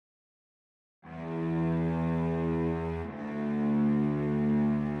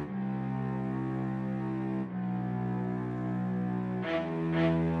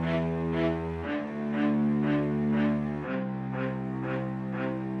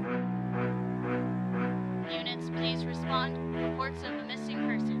respond. Reports of a missing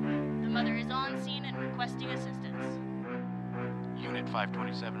person. The mother is on scene and requesting assistance. Unit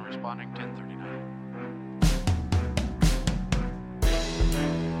 527 responding 1039.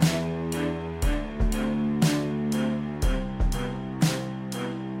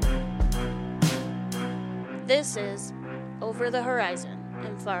 This is Over the Horizon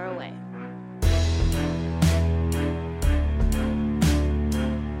and Far Away.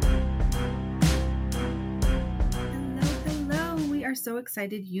 Hello. We are so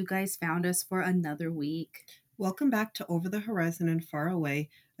excited you guys found us for another week. Welcome back to Over the Horizon and Far Away,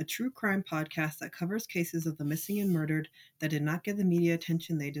 a true crime podcast that covers cases of the missing and murdered that did not get the media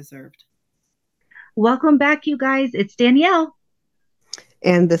attention they deserved. Welcome back, you guys. It's Danielle.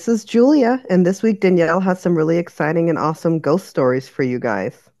 And this is Julia. And this week, Danielle has some really exciting and awesome ghost stories for you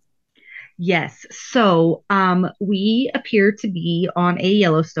guys. Yes. So we appear to be on a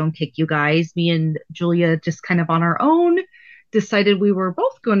Yellowstone kick, you guys. Me and Julia just kind of on our own decided we were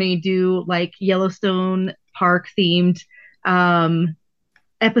both going to do like Yellowstone Park themed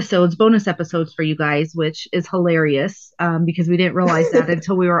episodes, bonus episodes for you guys, which is hilarious because we didn't realize that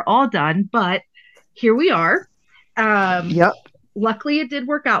until we were all done. But here we are. Yep. Luckily, it did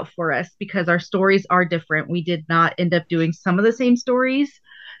work out for us because our stories are different. We did not end up doing some of the same stories.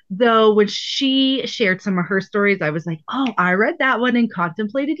 Though when she shared some of her stories, I was like, oh, I read that one and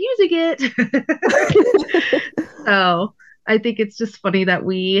contemplated using it. So I think it's just funny that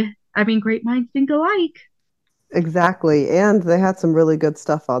great minds think alike. Exactly. And they had some really good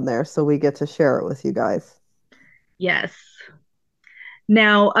stuff on there, so we get to share it with you guys. Yes.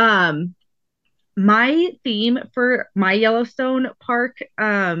 Now, my theme for my Yellowstone Park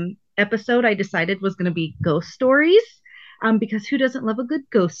episode, I decided was going to be ghost stories. Because who doesn't love a good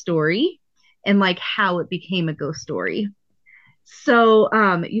ghost story and like how it became a ghost story? So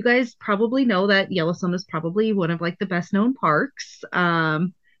you guys probably know that Yellowstone is probably one of like the best known parks,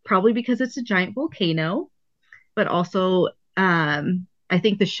 probably because it's a giant volcano, but also I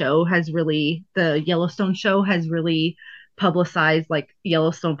think the Yellowstone show has really publicized like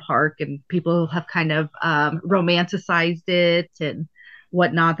Yellowstone Park, and people have kind of romanticized it and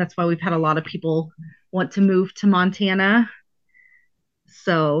whatnot. That's why we've had a lot of people want to move to Montana.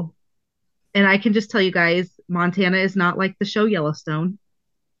 So, and I can just tell you guys, Montana is not like the show Yellowstone.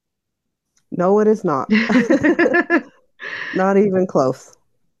 No, it is not. Not even close.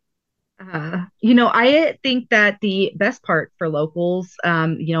 I think that the best part for locals,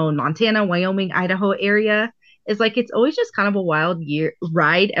 in Montana, Wyoming, Idaho area is like it's always just kind of a wild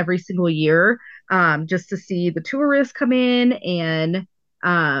ride every single year, just to see the tourists come in and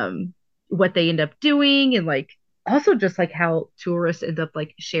what they end up doing, and like also just like how tourists end up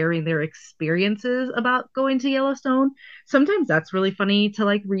like sharing their experiences about going to Yellowstone. Sometimes that's really funny to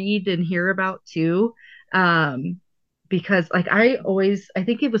like read and hear about too. Because like I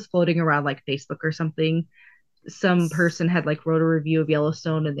think it was floating around like Facebook or something. Some person had like wrote a review of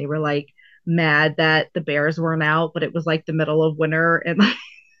Yellowstone and they were like mad that the bears weren't out, but it was like the middle of winter and like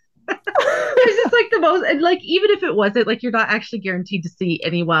it's just like the most, and like even if it wasn't, like you're not actually guaranteed to see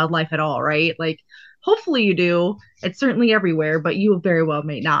any wildlife at all, right? Like hopefully you do. It's certainly everywhere, but you very well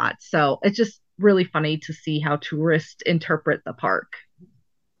may not. So it's just really funny to see how tourists interpret the park.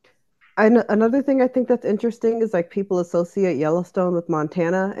 Another thing I think that's interesting is like people associate Yellowstone with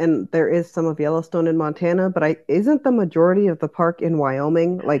Montana, and there is some of Yellowstone in Montana, but isn't the majority of the park in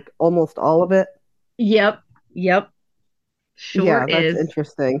Wyoming, like almost all of it? Yep. Sure yeah, that's is.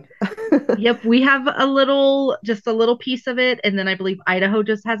 Interesting. Yep, we have just a little piece of it, and then I believe Idaho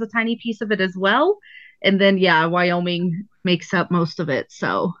just has a tiny piece of it as well. And then Wyoming makes up most of it.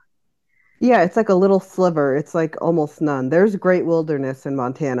 So yeah, it's like a little sliver. It's like almost none. There's great wilderness in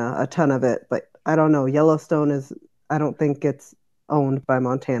Montana, a ton of it, but I don't know. I don't think it's owned by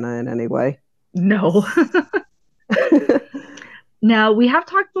Montana in any way. No. Now, we have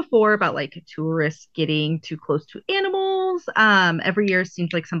talked before about like tourists getting too close to animals. Every year it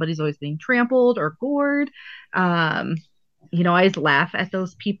seems like somebody's always being trampled or gored. I always laugh at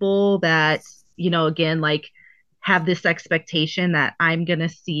those people that, again, like have this expectation that I'm going to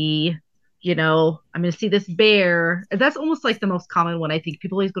see this bear. That's almost like the most common one. I think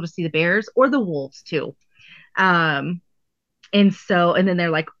people always go to see the bears or the wolves too. And then they're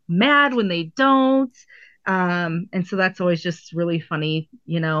like mad when they don't. And so that's always just really funny,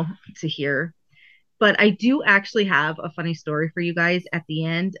 to hear. But I do actually have a funny story for you guys at the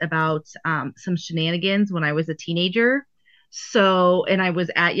end about some shenanigans when I was a teenager. So, and I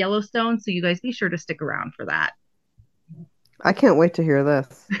was at Yellowstone. So you guys be sure to stick around for that. I can't wait to hear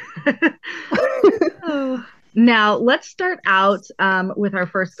this. Now, let's start out with our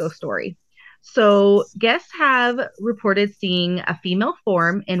first ghost story. So, guests have reported seeing a female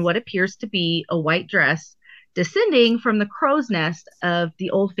form in what appears to be a white dress descending from the crow's nest of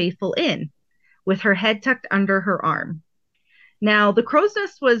the Old Faithful Inn, with her head tucked under her arm. Now, the crow's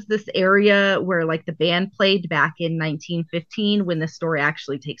nest was this area where, like, the band played back in 1915 when the story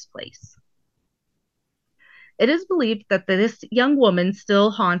actually takes place. It is believed that this young woman still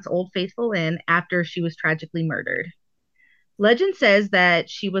haunts Old Faithful Inn after she was tragically murdered. Legend says that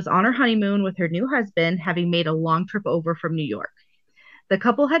she was on her honeymoon with her new husband, having made a long trip over from New York. The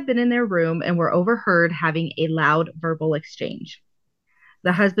couple had been in their room and were overheard having a loud verbal exchange.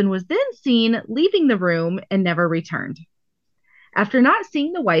 The husband was then seen leaving the room and never returned. After not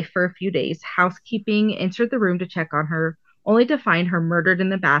seeing the wife for a few days, housekeeping entered the room to check on her, only to find her murdered in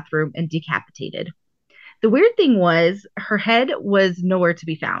the bathroom and decapitated. The weird thing was, her head was nowhere to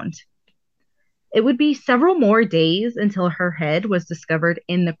be found. It would be several more days until her head was discovered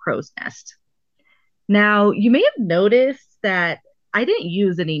in the crow's nest. Now, you may have noticed that I didn't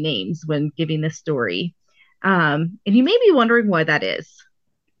use any names when giving this story, and you may be wondering why that is.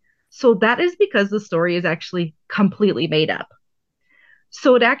 So that is because the story is actually completely made up.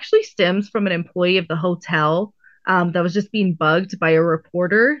 So it actually stems from an employee of the hotel that was just being bugged by a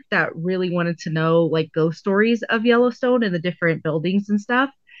reporter that really wanted to know like ghost stories of Yellowstone and the different buildings and stuff.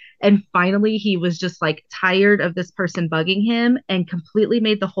 And finally, he was just like tired of this person bugging him and completely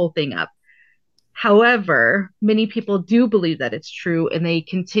made the whole thing up. However, many people do believe that it's true and they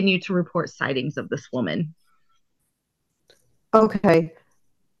continue to report sightings of this woman. Okay,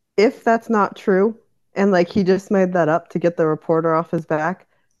 if that's not true, and like he just made that up to get the reporter off his back,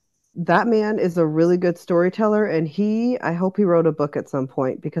 that man is a really good storyteller, and I hope he wrote a book at some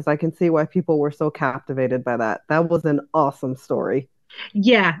point because I can see why people were so captivated by that. That was an awesome story.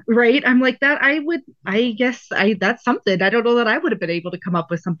 Yeah, right. I'm like that. I guess that's something. I don't know that I would have been able to come up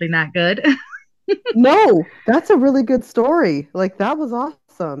with something that good. No, that's a really good story. Like that was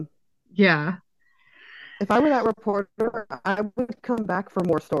awesome. Yeah. If I were that reporter, I would come back for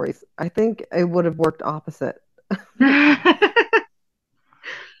more stories. I think it would have worked opposite.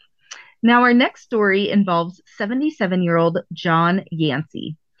 Now, our next story involves 77-year-old John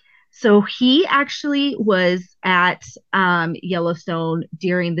Yancey. So he actually was at Yellowstone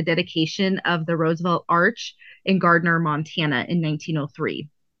during the dedication of the Roosevelt Arch in Gardner, Montana in 1903.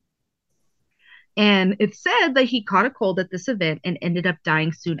 And it's said that he caught a cold at this event and ended up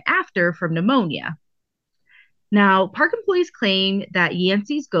dying soon after from pneumonia. Now, park employees claim that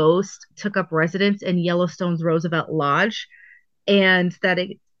Yancey's ghost took up residence in Yellowstone's Roosevelt Lodge and that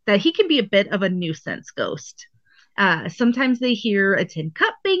he can be a bit of a nuisance ghost. Sometimes they hear a tin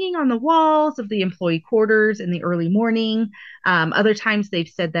cup banging on the walls of the employee quarters in the early morning. Other times they've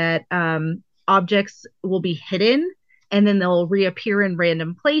said that objects will be hidden and then they'll reappear in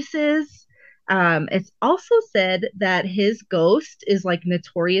random places. It's also said that his ghost is like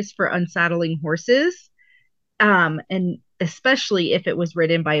notorious for unsaddling horses, and especially if it was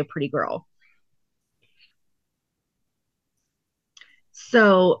ridden by a pretty girl.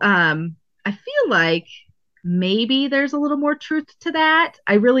 So I feel like maybe there's a little more truth to that.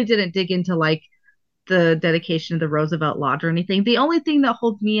 I really didn't dig into like the dedication of the Roosevelt Lodge or anything. The only thing that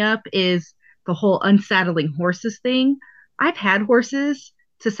holds me up is the whole unsaddling horses thing. I've had horses.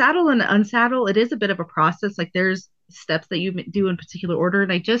 To saddle and unsaddle, it is a bit of a process. Like there's steps that you do in particular order,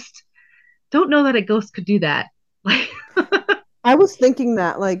 and I just don't know that a ghost could do that. Like I was thinking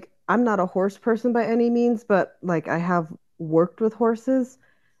that, like, I'm not a horse person by any means, but like I have worked with horses,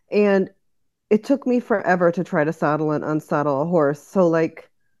 and it took me forever to try to saddle and unsaddle a horse. So like,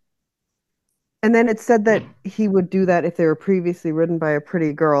 and then it said that he would do that if they were previously ridden by a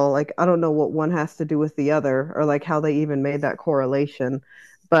pretty girl. Like, I don't know what one has to do with the other or like how they even made that correlation.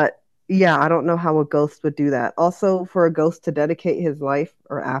 But yeah, I don't know how a ghost would do that. Also, for a ghost to dedicate his life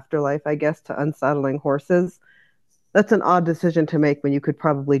or afterlife, I guess, to unsaddling horses, that's an odd decision to make when you could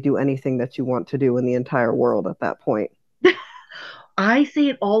probably do anything that you want to do in the entire world at that point. I say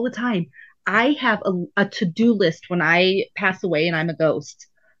it all the time. I have a to-do list when I pass away and I'm a ghost.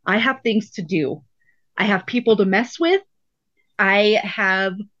 I have things to do. I have people to mess with. I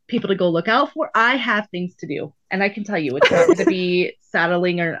have people to go look out for. I have things to do. And I can tell you, it's not going to be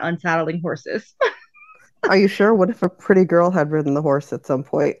saddling or unsaddling horses. Are you sure? What if a pretty girl had ridden the horse at some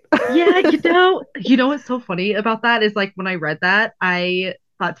point? Yeah, what's so funny about that is like when I read that, I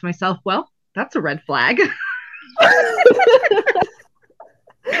thought to myself, well, that's a red flag.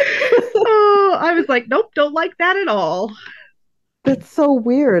 Oh, I was like, nope, don't like that at all. That's so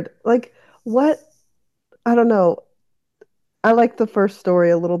weird. Like, what? I don't know. I like the first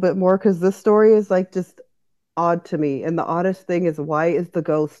story a little bit more because this story is like just odd to me. And the oddest thing is, why is the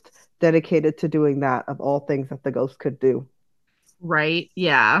ghost dedicated to doing that of all things that the ghost could do. Right.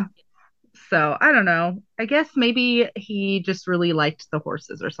 Yeah. So I don't know. I guess maybe he just really liked the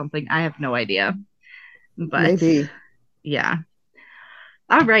horses or something. I have no idea. But Maybe. yeah.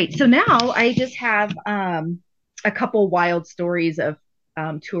 All right. So now I just have a couple wild stories of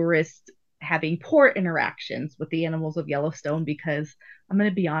tourists having poor interactions with the animals of Yellowstone because I'm going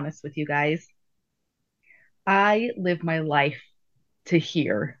to be honest with you guys. I live my life to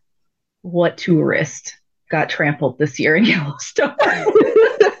hear what tourist got trampled this year in Yellowstone.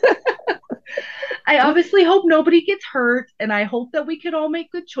 I obviously hope nobody gets hurt and I hope that we can all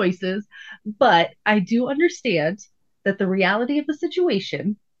make good choices. But I do understand that the reality of the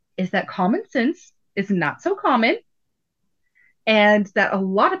situation is that common sense is not so common and that a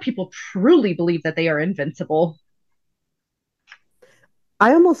lot of people truly believe that they are invincible.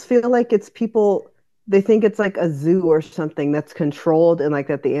 I almost feel like it's people, they think it's like a zoo or something that's controlled and like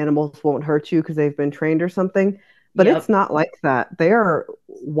that the animals won't hurt you because they've been trained or something. But Yep. it's not like that. They are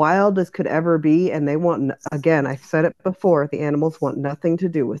wild as could ever be. And they want, again, I've said it before, the animals want nothing to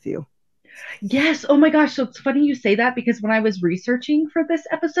do with you. Yes. Oh my gosh. So it's funny you say that because when I was researching for this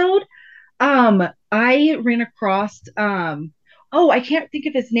episode, I ran across oh, I can't think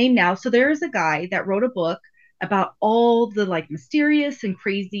of his name now. So there is a guy that wrote a book about all the like mysterious and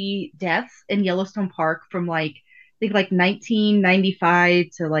crazy deaths in Yellowstone Park from like I think like 1995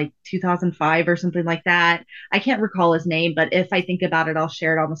 to like 2005 or something like that. I can't recall his name, but if I think about it, I'll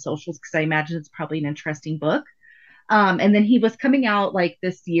share it on the socials because I imagine it's probably an interesting book. And then he was coming out like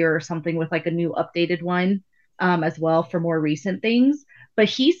this year or something with like a new updated one as well for more recent things. But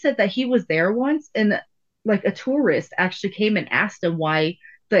he said that he was there once and like a tourist actually came and asked him why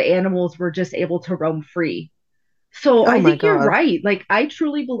the animals were just able to roam free. So Oh I my think you're God. right. Like I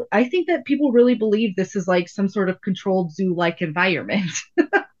truly I think that people really believe this is like some sort of controlled zoo-like environment.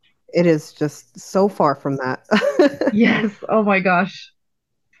 It is just so far from that. Yes. Oh my gosh.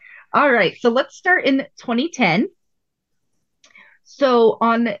 All right. So let's start in 2010. So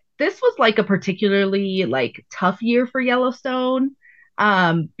on this was like a particularly like tough year for Yellowstone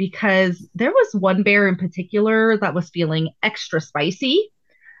because there was one bear in particular that was feeling extra spicy.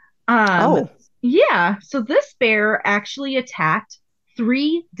 Um Oh, yeah, so this bear actually attacked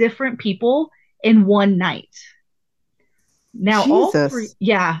three different people in one night. Now all three Jesus.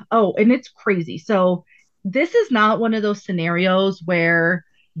 yeah, oh, and it's crazy. So this is not one of those scenarios where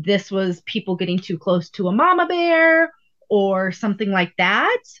this was people getting too close to a mama bear or something like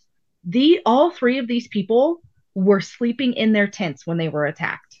that. The all three of these people were sleeping in their tents when they were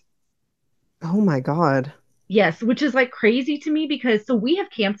attacked. Oh my God. Yes, which is like crazy to me because so we have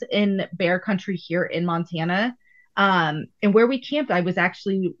camped in bear country here in Montana. And where we camped, I was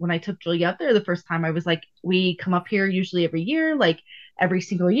actually when I took Julia up there the first time, I was like, we come up here usually every year, like every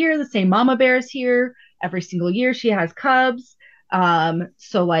single year, the same mama bear is here. Every single year she has cubs.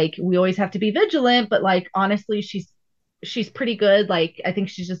 So like we always have to be vigilant, but like honestly, she's pretty good. Like I think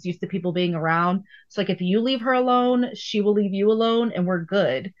she's just used to people being around. So like if you leave her alone, she will leave you alone and we're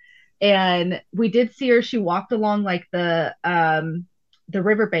good. And we did see her. She walked along like the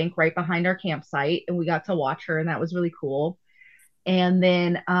riverbank right behind our campsite and we got to watch her and that was really cool. And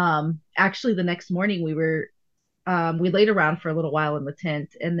then actually the next morning we laid around for a little while in the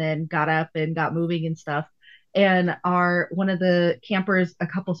tent and then got up and got moving and stuff. And our one of the campers a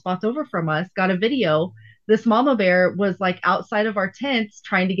couple spots over from us got a video. This mama bear was like outside of our tents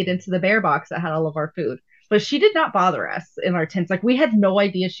trying to get into the bear box that had all of our food. But she did not bother us in our tents. Like we had no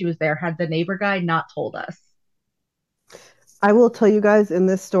idea she was there had the neighbor guy not told us. I will tell you guys in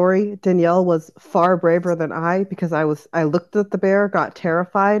this story, Danielle was far braver than I because I looked at the bear, got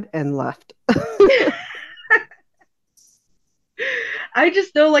terrified, and left. I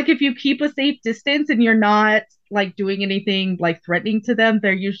just know like if you keep a safe distance and you're not like doing anything like threatening to them,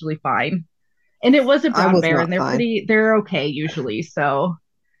 they're usually fine. And it was a I brown was bear and not fine. they're okay usually. So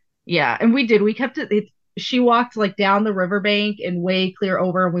yeah, and we kept it. She walked like down the riverbank and way clear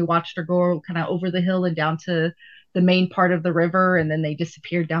over, and we watched her go kind of over the hill and down to the main part of the river, and then they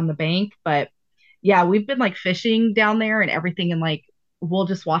disappeared down the bank. But yeah, we've been like fishing down there and everything, and like we'll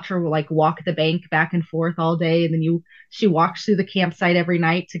just watch her like walk the bank back and forth all day, and then she walks through the campsite every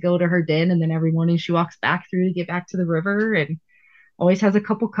night to go to her den, and then every morning she walks back through to get back to the river, and always has a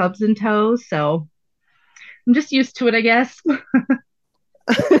couple cubs in tow. So I'm just used to it, I guess.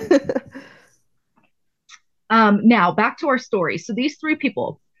 Now back to our story. So these three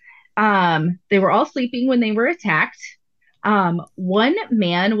people, they were all sleeping when they were attacked. One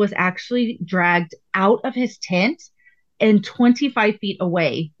man was actually dragged out of his tent and 25 feet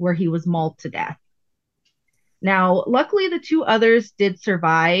away where he was mauled to death. Now, luckily, the two others did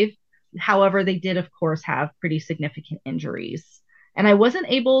survive, However, they did, of course, have pretty significant injuries. And I wasn't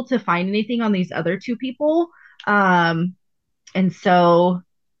able to find anything on these other two people. Um, and so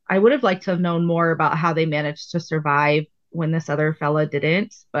I would have liked to have known more about how they managed to survive when this other fella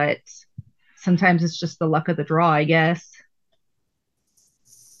didn't. But sometimes it's just the luck of the draw, I guess.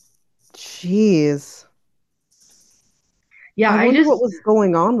 Jeez. Yeah, I I wonder just, what was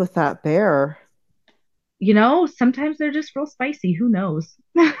going on with that bear. sometimes they're just real spicy. Who knows?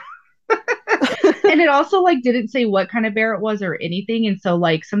 And it also like didn't say what kind of bear it was or anything, and so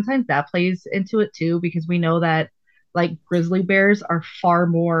like sometimes that plays into it too, because we know that like grizzly bears are far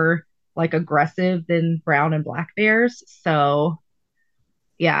more like aggressive than brown and black bears. So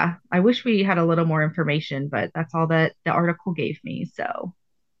yeah, I wish we had a little more information, but that's all that the article gave me. So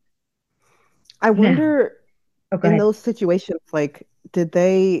I now, wonder oh, go in ahead. those situations, like, did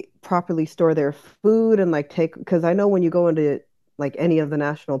they properly store their food and like take, because I know when you go into like any of the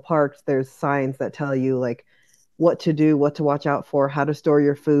national parks, there's signs that tell you like what to do, what to watch out for, how to store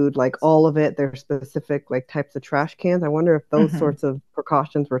your food, like all of it. There's specific like types of trash cans. I wonder if those Mhm. sorts of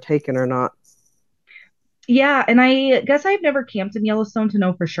precautions were taken or not. Yeah, and I guess I've never camped in Yellowstone to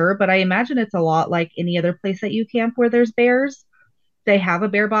know for sure, but I imagine it's a lot like any other place that you camp where there's bears. They have a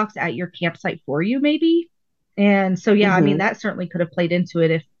bear box at your campsite for you, maybe. And so, yeah, I mean, Hmm. that certainly could have played into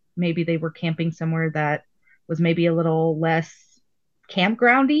it if maybe they were camping somewhere that was maybe a little less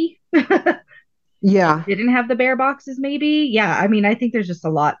campgroundy and Yeah, didn't have the bear boxes, maybe. Yeah, I mean, I think there's just a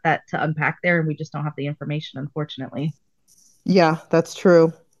lot that to unpack there, and we just don't have the information, unfortunately. yeah, that's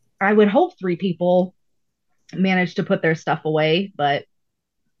true. I would hope three people managed to put their stuff away, but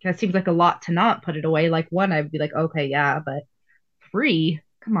that seems like a lot to not put it away. Like one, I'd be like, okay, yeah, but three,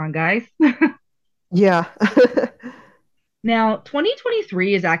 come on, guys. Yeah. Now,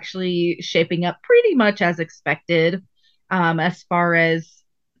 2023 is actually shaping up pretty much as expected, as far as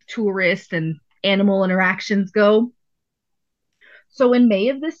tourist and animal interactions go. So, in May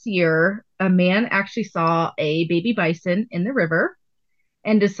of this year, a man actually saw a baby bison in the river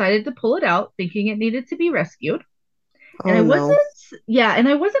and decided to pull it out, thinking it needed to be rescued. And Oh no.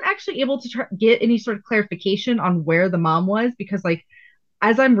 I wasn't actually able to get any sort of clarification on where the mom was because, like,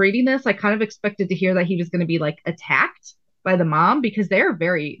 as I'm reading this, I kind of expected to hear that he was going to be like attacked by the mom because they're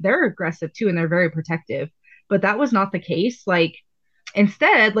aggressive too and they're very protective. But that was not the case. Like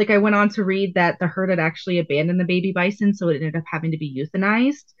instead, like I went on to read that the herd had actually abandoned the baby bison, so it ended up having to be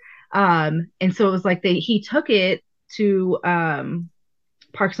euthanized. And so it was like he took it to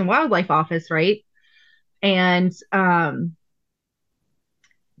Parks and Wildlife Office, right? And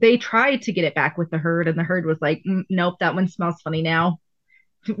they tried to get it back with the herd, and the herd was like, nope, that one smells funny now.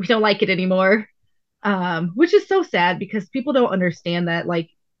 We don't like it anymore. Which is so sad because people don't understand that like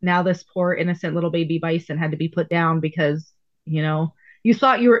now this poor innocent little baby bison had to be put down because you know you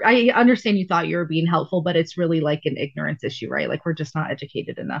thought you were. I understand you thought you were being helpful, but it's really like an ignorance issue, right? Like we're just not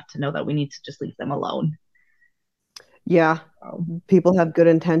educated enough to know that we need to just leave them alone. Yeah. So, People have good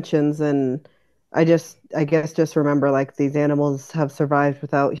intentions, and I guess just remember like these animals have survived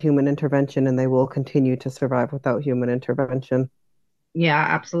without human intervention and they will continue to survive without human intervention. yeah,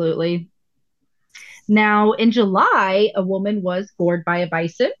 absolutely. Now, in July, a woman was gored by a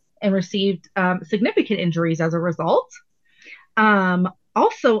bison and received significant injuries as a result.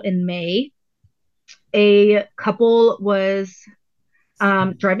 Also in May, a couple was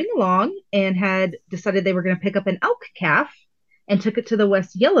driving along and had decided they were going to pick up an elk calf and took it to the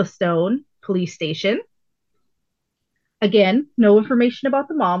West Yellowstone police station. Again, no information about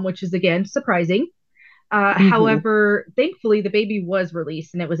the mom, which is again surprising. Hmm. However, thankfully the baby was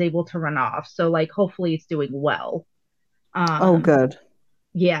released and it was able to run off. So like hopefully it's doing well. Oh, Um, good.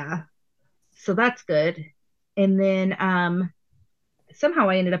 yeah, so that's good. And then somehow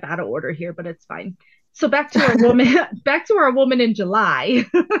I ended up out of order here, but it's fine. So back to our woman, back to our woman in July.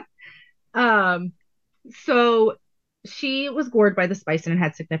 um, so she was gored by the bison and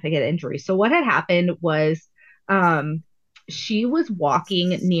had significant injuries. So what had happened was um, she was walking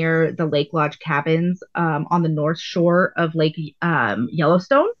near the Lake Lodge cabins on the north shore of Lake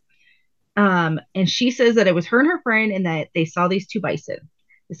Yellowstone. And she says that it was her and her friend and that they saw these two bison.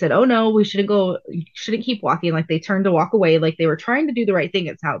 They said, "Oh no, we shouldn't go, shouldn't keep walking." Like they turned to walk away, like they were trying to do the right thing,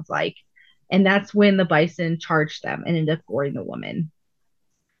 it sounds like. And that's when the bison charged them and ended up goring the woman.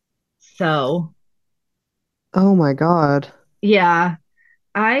 So Oh my God. yeah,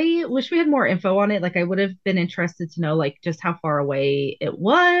 I wish we had more info on it. Like I would have been interested to know like just how far away it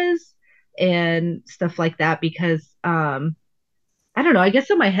was and stuff like that because I don't know. I guess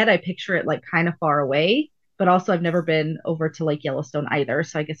in my head I picture it like kind of far away, but also I've never been over to Lake Yellowstone either,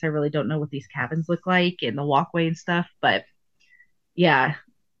 so I guess I really don't know what these cabins look like and the walkway and stuff, but yeah.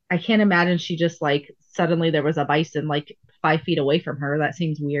 I can't imagine she just like suddenly there was a bison like 5 feet away from her. That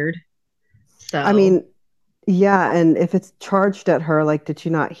seems weird. I So mean, yeah, and if it's charged at her, like, did she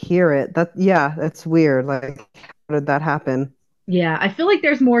not hear it? Yeah, that's weird. Like, how did that happen? yeah, I feel like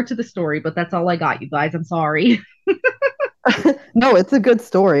there's more to the story, but that's all I got, you guys. I'm sorry. No, it's a good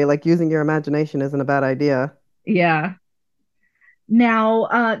story. Like, using your imagination isn't a bad idea. Yeah.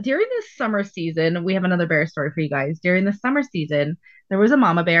 Now, during the summer season, we have another bear story for you guys. During the summer season, there was a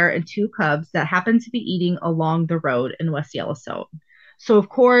mama bear and two cubs that happened to be eating along the road in West Yellowstone. So, of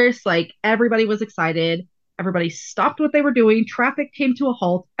course, like everybody was excited. Everybody stopped what they were doing. Traffic came to a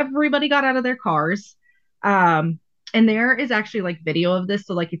halt. Everybody got out of their cars. Um, and there is actually like video of this.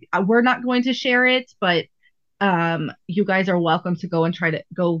 So, like, if, we're not going to share it, but you guys are welcome to go and try to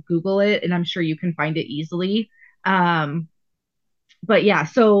go Google it, and I'm sure you can find it easily. Um, but yeah,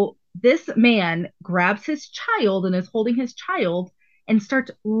 so this man grabs his child and is holding his child and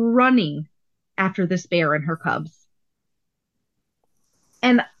starts running after this bear and her cubs.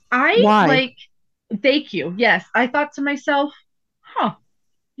 And I Why? like, thank you. Yes, I thought to myself, huh,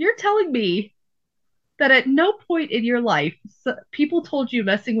 you're telling me that at no point in your life people told you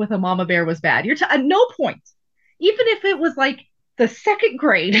messing with a mama bear was bad. At no point, even if it was like the second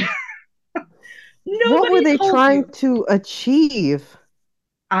grade, What were nobody they told trying you. to achieve?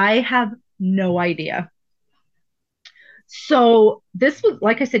 I have no idea. So this was,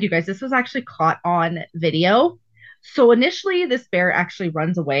 like I said, you guys, this was actually caught on video. So initially, this bear actually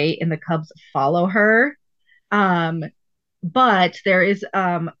runs away, and the cubs follow her. Um, but there is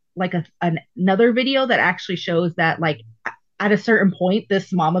like another video that actually shows that like at a certain point,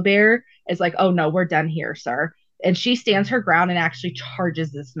 this mama bear is like, "Oh no, we're done here, sir," and she stands her ground and actually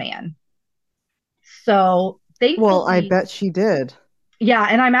charges this man. So Well, I thankfully, bet she did. yeah,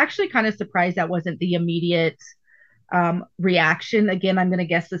 and I'm actually kind of surprised that wasn't the immediate reaction. Again, I'm going to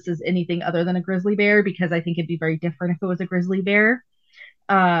guess this is anything other than a grizzly bear because I think it'd be very different if it was a grizzly bear.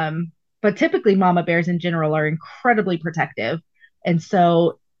 But typically, mama bears in general are incredibly protective. And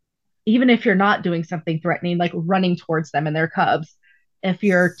so, even if you're not doing something threatening, like running towards them and their cubs, if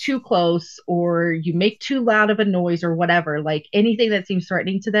you're too close or you make too loud of a noise or whatever, like anything that seems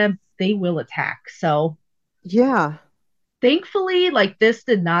threatening to them, they will attack. So, Yeah. thankfully, like this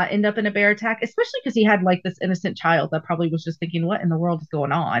did not end up in a bear attack, especially because he had like this innocent child that probably was just thinking, what in the world is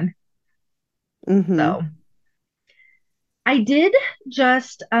going on? Mm-hmm. So I did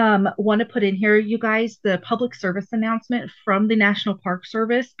just want to put in here, you guys, the public service announcement from the National Park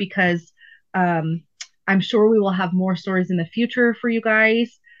Service because um, I'm sure we will have more stories in the future for you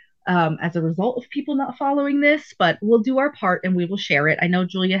guys as a result of people not following this, but we'll do our part and we will share it. I know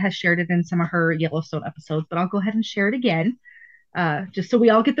Julia has shared it in some of her Yellowstone episodes, but I'll go ahead and share it again just so we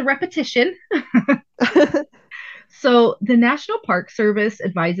all get the repetition. So, the National Park Service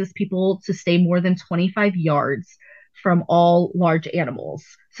advises people to stay more than 25 yards from all large animals.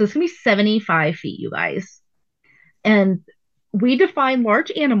 So, it's going to be 75 feet, you guys. And we define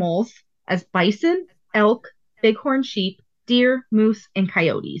large animals as bison, elk, bighorn sheep, deer, moose, and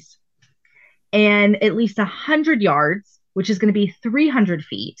coyotes. And at least 100 yards, which is going to be 300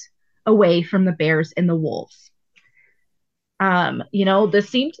 feet away from the bears and the wolves. This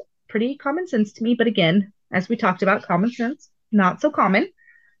seemed pretty common sense to me, but again, as we talked about, common sense, not so common.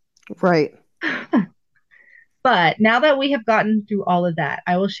 Right. But now that we have gotten through all of that,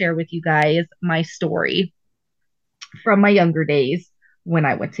 I will share with you guys my story from my younger days when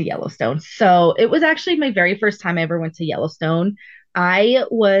I went to Yellowstone. So it was actually my very first time I ever went to Yellowstone. I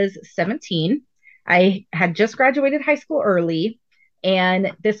was 17. I had just graduated high school early.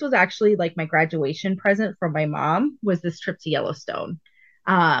 And this was actually like my graduation present from my mom was this trip to Yellowstone.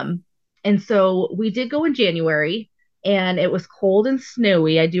 Um, and so we did go in January and it was cold and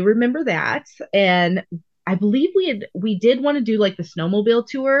snowy. I do remember that. And I believe we did want to do like the snowmobile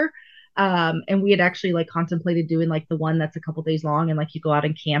tour. And we had actually like contemplated doing like the one that's a couple days long and like you go out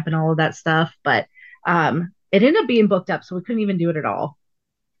and camp and all of that stuff. But it ended up being booked up, so we couldn't even do it at all.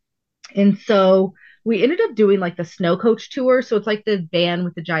 And so we ended up doing like the snow coach tour. So it's like the van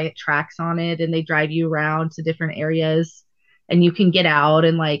with the giant tracks on it, and they drive you around to different areas, and you can get out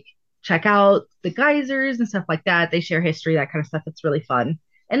and like check out the geysers and stuff like that. They share history, that kind of stuff. It's really fun.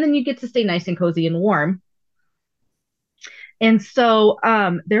 And then you get to stay nice and cozy and warm. And so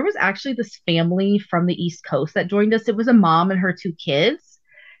there was actually this family from the East Coast that joined us. It was a mom and her two kids.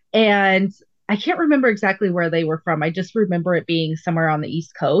 And I can't remember exactly where they were from. I just remember it being somewhere on the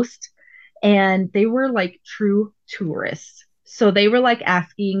East Coast. And they were like true tourists. So they were like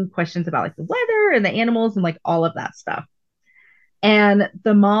asking questions about like the weather and the animals and like all of that stuff. And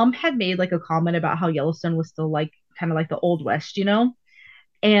the mom had made like a comment about how Yellowstone was still like kind of like the Old West,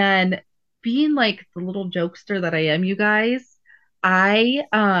 And being like the little jokester that I am, you guys, I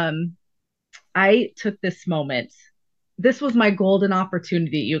took this moment. This was my golden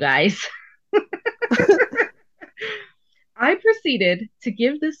opportunity, you guys. I proceeded to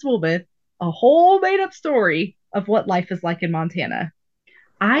give this woman a whole made up story of what life is like in Montana.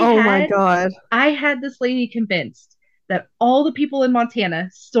 I Oh my had God. I had this lady convinced that all the people in Montana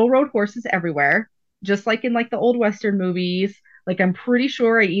still rode horses everywhere, just like in like the old Western movies. Like I'm pretty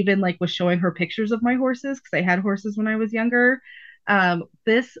sure I even like was showing her pictures of my horses because I had horses when I was younger.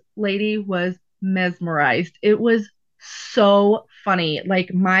 This lady was mesmerized. It was so funny.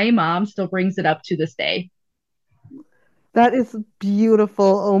 Like my mom still brings it up to this day. That is beautiful.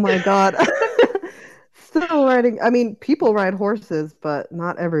 Oh my God. Still riding. I mean, people ride horses, but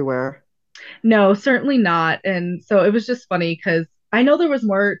not everywhere. No, certainly not. And so it was just funny because I know there was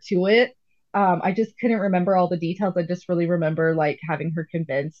more to it. I just couldn't remember all the details. I just really remember like having her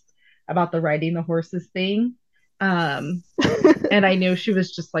convinced about the riding the horses thing. Um, and I knew she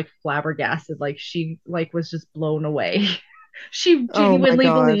was just like flabbergasted. Like she like was just blown away. She Oh my genuinely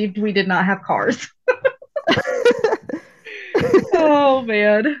God. believed we did not have cars. Oh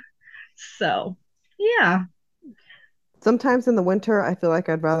man. So yeah. Sometimes in the winter, I feel like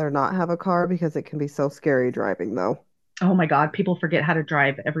I'd rather not have a car because it can be so scary driving, though. Oh my God. People forget how to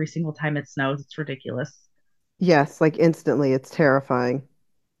drive every single time it snows. It's ridiculous. Yes, like instantly. It's terrifying.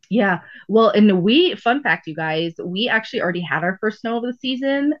 Yeah. Well, and fun fact, you guys, we actually already had our first snow of the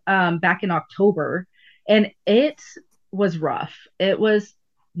season back in October, and it was rough. It was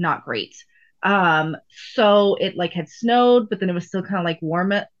not great. So it like had snowed, but then it was still kind of like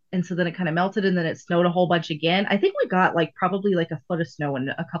warm it, and so then it kind of melted, and then it snowed a whole bunch again. I think we got like probably like a foot of snow in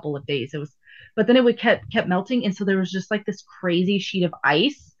a couple of days. It was, but then it would kept melting, and so there was just like this crazy sheet of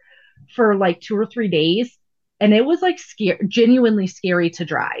ice for like 2 or 3 days, and it was like genuinely scary to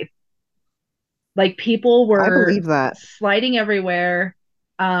drive. Like people I were believe that. sliding everywhere.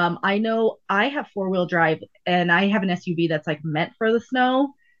 I know I have 4-wheel drive and I have an SUV that's like meant for the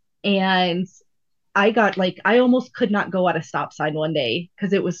snow. And I got like, I almost could not go at a stop sign one day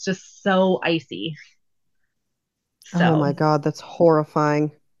because it was just so icy. Oh So, my God, that's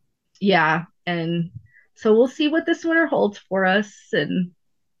horrifying. yeah. And so we'll see what this winter holds for us. And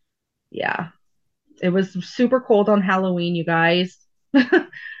yeah, it was super cold on Halloween, you guys.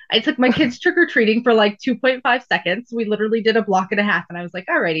 I took my kids trick or treating for like 2.5 seconds. We literally did a block and a half, and I was like,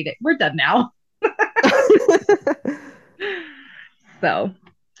 "Alrighty, we're done now." So,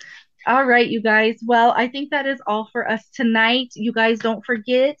 all right, you guys. Well, I think that is all for us tonight. You guys don't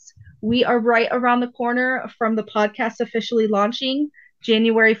forget, we are right around the corner from the podcast officially launching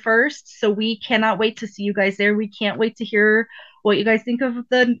January 1st. So we cannot wait to see you guys there. We can't wait to hear what you guys think of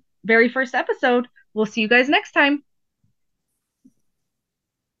the very first episode. We'll see you guys next time.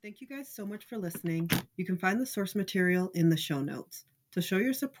 Thank you guys so much for listening. You can find the source material in the show notes. To show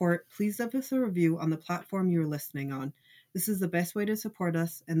your support, please leave us a review on the platform you're listening on. This is the best way to support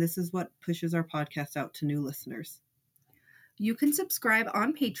us, and this is what pushes our podcast out to new listeners. You can subscribe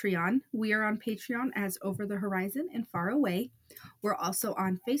on Patreon. We are on Patreon as Over the Horizon and Far Away. We're also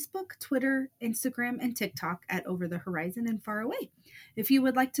on Facebook, Twitter, Instagram, and TikTok at Over the Horizon and Far Away. If you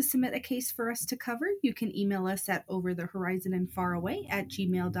would like to submit a case for us to cover, you can email us at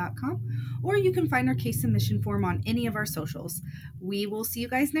overthehorizonandfaraway@gmail.com, or you can find our case submission form on any of our socials. We will see you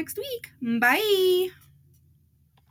guys next week. Bye!